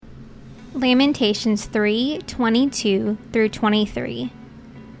Lamentations 3:22 through 23.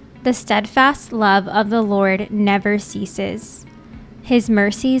 The steadfast love of the Lord never ceases. His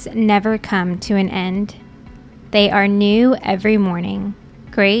mercies never come to an end. They are new every morning.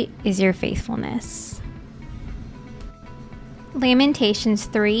 Great is your faithfulness. Lamentations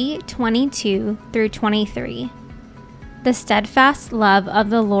 3:22 through 23. The steadfast love of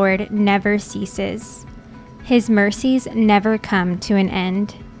the Lord never ceases. His mercies never come to an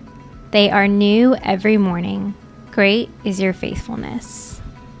end. They are new every morning. Great is your faithfulness.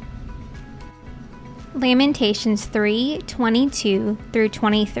 Lamentations 3:22 through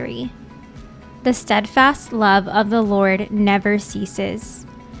 23. The steadfast love of the Lord never ceases.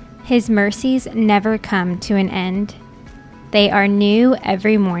 His mercies never come to an end. They are new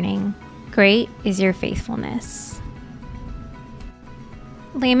every morning. Great is your faithfulness.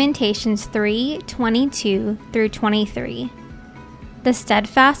 Lamentations 3:22 through 23. The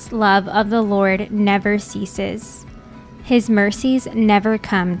steadfast love of the Lord never ceases. His mercies never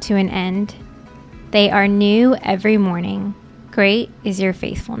come to an end. They are new every morning. Great is your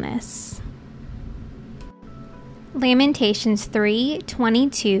faithfulness. Lamentations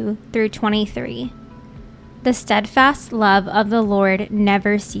 3:22 through 23. The steadfast love of the Lord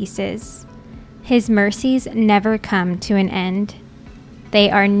never ceases. His mercies never come to an end.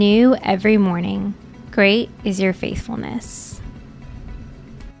 They are new every morning. Great is your faithfulness.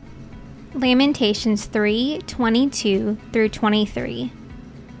 Lamentations 3:22 through 23.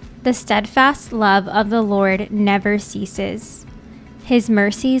 The steadfast love of the Lord never ceases. His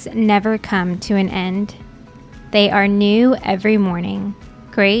mercies never come to an end. They are new every morning.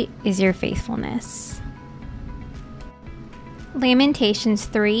 Great is your faithfulness. Lamentations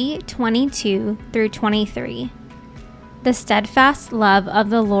 3:22 through 23. The steadfast love of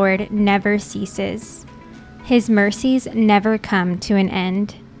the Lord never ceases. His mercies never come to an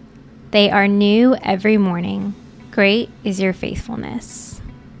end. They are new every morning. Great is your faithfulness.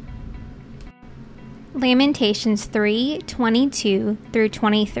 Lamentations 3:22 through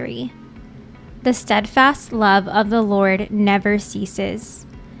 23. The steadfast love of the Lord never ceases.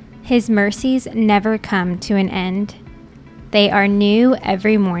 His mercies never come to an end. They are new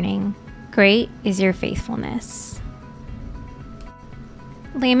every morning. Great is your faithfulness.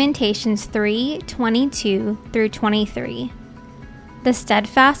 Lamentations 3:22 through 23. The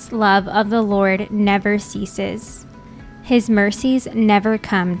steadfast love of the Lord never ceases. His mercies never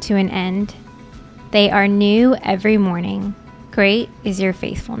come to an end. They are new every morning. Great is your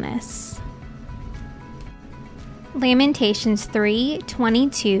faithfulness. Lamentations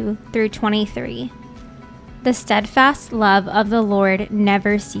 3:22 through 23. The steadfast love of the Lord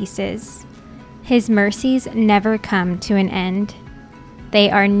never ceases. His mercies never come to an end. They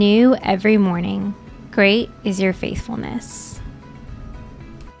are new every morning. Great is your faithfulness.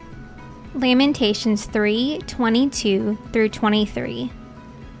 Lamentations 3:22 through 23.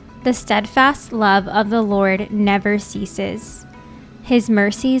 The steadfast love of the Lord never ceases. His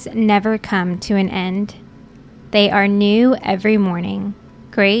mercies never come to an end. They are new every morning.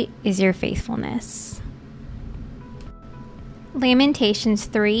 Great is your faithfulness. Lamentations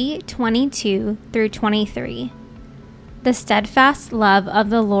 3:22 through 23. The steadfast love of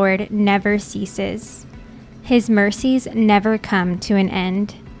the Lord never ceases. His mercies never come to an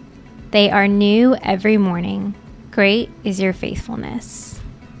end. They are new every morning. Great is your faithfulness.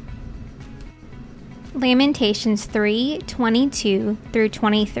 Lamentations 3:22 through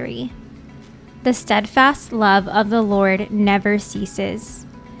 23. The steadfast love of the Lord never ceases.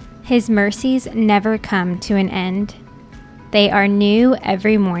 His mercies never come to an end. They are new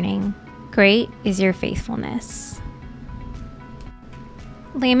every morning. Great is your faithfulness.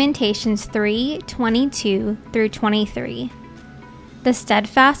 Lamentations 3:22 through 23. The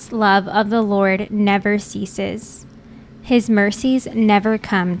steadfast love of the Lord never ceases. His mercies never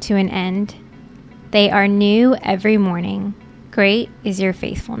come to an end. They are new every morning. Great is your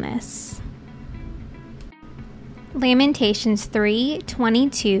faithfulness. Lamentations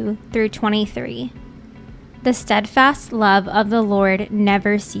 3:22 through 23. The steadfast love of the Lord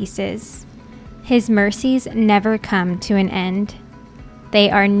never ceases. His mercies never come to an end. They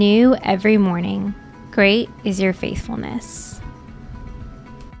are new every morning. Great is your faithfulness.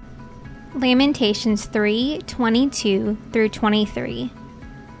 Lamentations 3:22 through 23.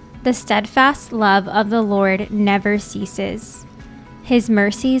 The steadfast love of the Lord never ceases. His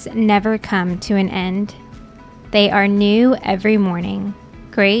mercies never come to an end. They are new every morning.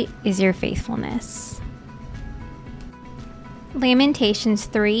 Great is your faithfulness. Lamentations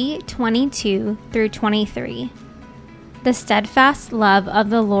 3:22 through 23. The steadfast love of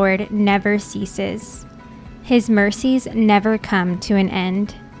the Lord never ceases. His mercies never come to an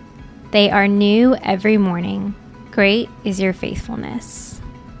end. They are new every morning. Great is your faithfulness.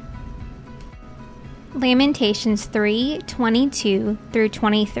 Lamentations 3:22 through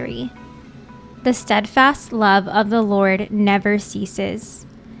 23. The steadfast love of the Lord never ceases.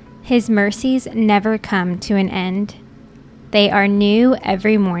 His mercies never come to an end. They are new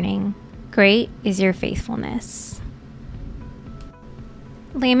every morning. Great is your faithfulness.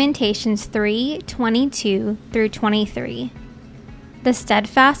 Lamentations 3:22 through 23. The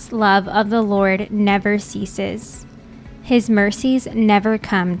steadfast love of the Lord never ceases. His mercies never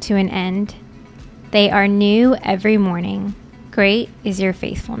come to an end. They are new every morning. Great is your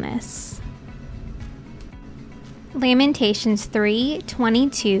faithfulness. Lamentations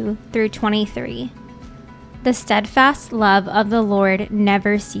 3:22 through 23. The steadfast love of the Lord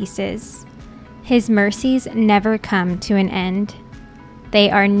never ceases. His mercies never come to an end.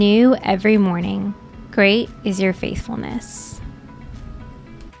 They are new every morning. Great is your faithfulness.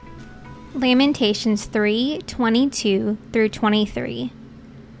 Lamentations 3:22 through 23.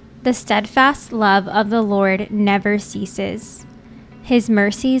 The steadfast love of the Lord never ceases. His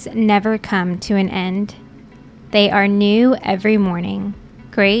mercies never come to an end. They are new every morning.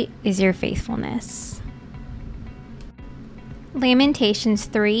 Great is your faithfulness. Lamentations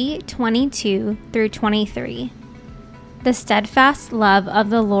 3:22 through 23. The steadfast love of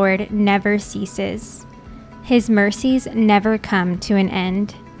the Lord never ceases. His mercies never come to an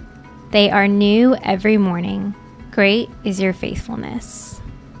end. They are new every morning. Great is your faithfulness.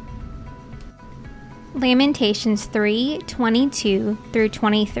 Lamentations 3:22 through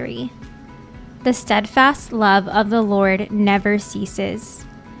 23. The steadfast love of the Lord never ceases.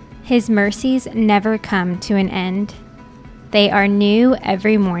 His mercies never come to an end. They are new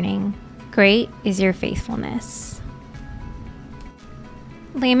every morning. Great is your faithfulness.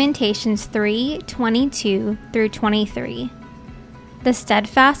 Lamentations 3:22 through 23. The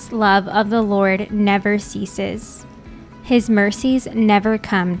steadfast love of the Lord never ceases. His mercies never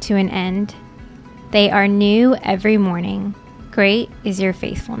come to an end. They are new every morning. Great is your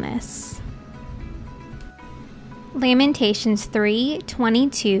faithfulness. Lamentations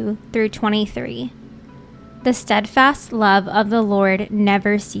 3:22 through 23. The steadfast love of the Lord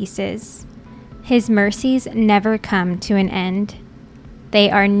never ceases. His mercies never come to an end. They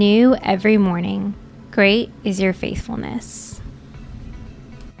are new every morning. Great is your faithfulness.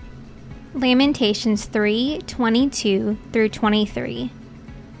 Lamentations 3:22 through 23.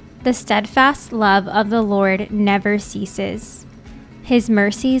 The steadfast love of the Lord never ceases. His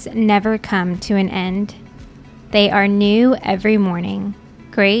mercies never come to an end. They are new every morning.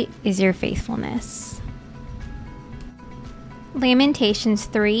 Great is your faithfulness. Lamentations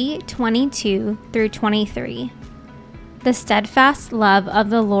 3:22 through 23. The steadfast love of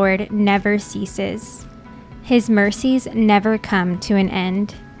the Lord never ceases. His mercies never come to an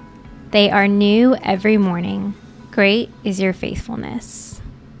end. They are new every morning. Great is your faithfulness.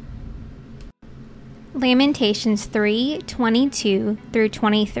 Lamentations 3:22 through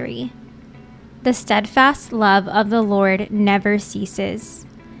 23. The steadfast love of the Lord never ceases.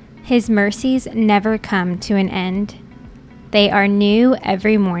 His mercies never come to an end. They are new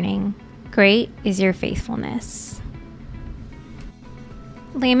every morning. Great is your faithfulness.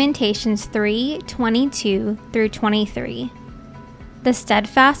 Lamentations 3:22 through 23. The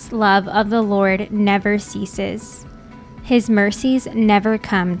steadfast love of the Lord never ceases. His mercies never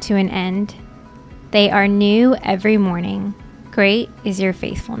come to an end. They are new every morning. Great is your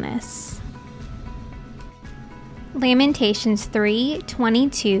faithfulness. Lamentations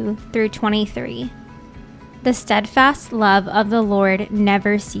 3:22 through 23. The steadfast love of the Lord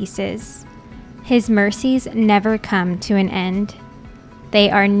never ceases. His mercies never come to an end. They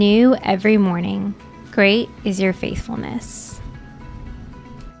are new every morning. Great is your faithfulness.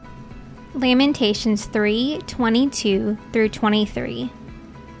 Lamentations 3:22 through 23.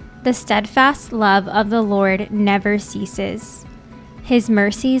 The steadfast love of the Lord never ceases. His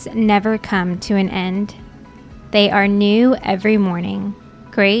mercies never come to an end. They are new every morning.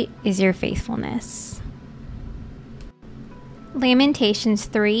 Great is your faithfulness. Lamentations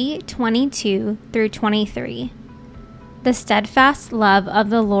 3:22 through 23. The steadfast love of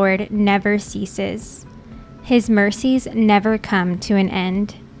the Lord never ceases. His mercies never come to an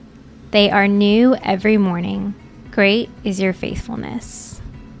end. They are new every morning. Great is your faithfulness.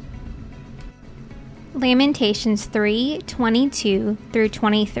 Lamentations 3:22 through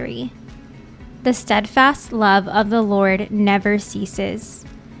 23. The steadfast love of the Lord never ceases.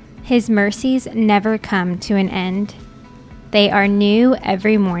 His mercies never come to an end. They are new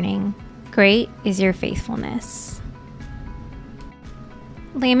every morning. Great is your faithfulness.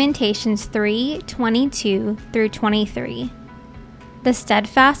 Lamentations 3:22 through 23. The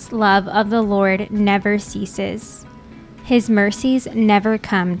steadfast love of the Lord never ceases. His mercies never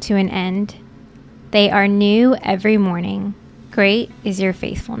come to an end. They are new every morning. Great is your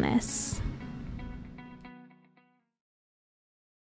faithfulness.